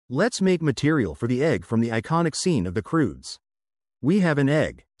Let's make material for the egg from the iconic scene of the Croods. We have an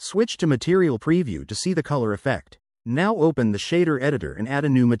egg. Switch to Material Preview to see the color effect. Now open the shader editor and add a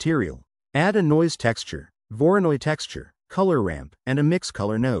new material. Add a noise texture, Voronoi texture, color ramp, and a mix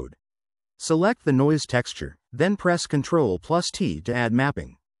color node. Select the noise texture, then press Ctrl+T to add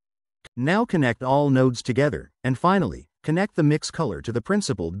mapping. Now connect all nodes together, and finally, connect the mix color to the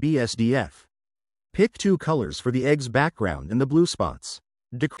principled BSDF. Pick two colors for the egg's background and the blue spots.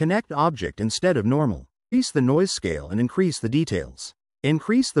 Connect object instead of normal. Increase the noise scale and increase the details.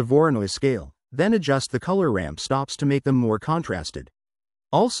 Increase the Voronoi scale, then adjust the color ramp stops to make them more contrasted.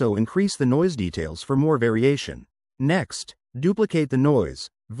 Also increase the noise details for more variation. Next, duplicate the noise,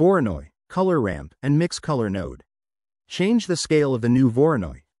 Voronoi, color ramp, and mix color node. Change the scale of the new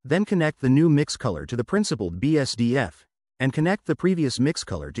Voronoi, then connect the new mix color to the principled BSDF, and connect the previous mix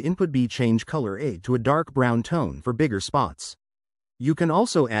color to input B. Change color A to a dark brown tone for bigger spots. You can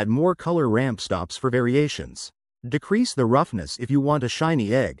also add more color ramp stops for variations. Decrease the roughness if you want a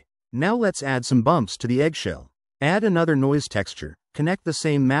shiny egg. Now let's add some bumps to the eggshell. Add another noise texture, connect the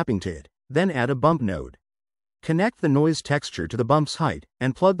same mapping to it, then add a bump node. Connect the noise texture to the bump's height,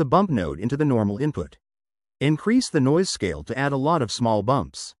 and plug the bump node into the normal input. Increase the noise scale to add a lot of small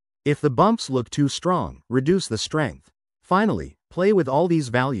bumps. If the bumps look too strong, reduce the strength. Finally, play with all these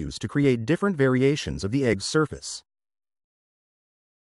values to create different variations of the egg's surface.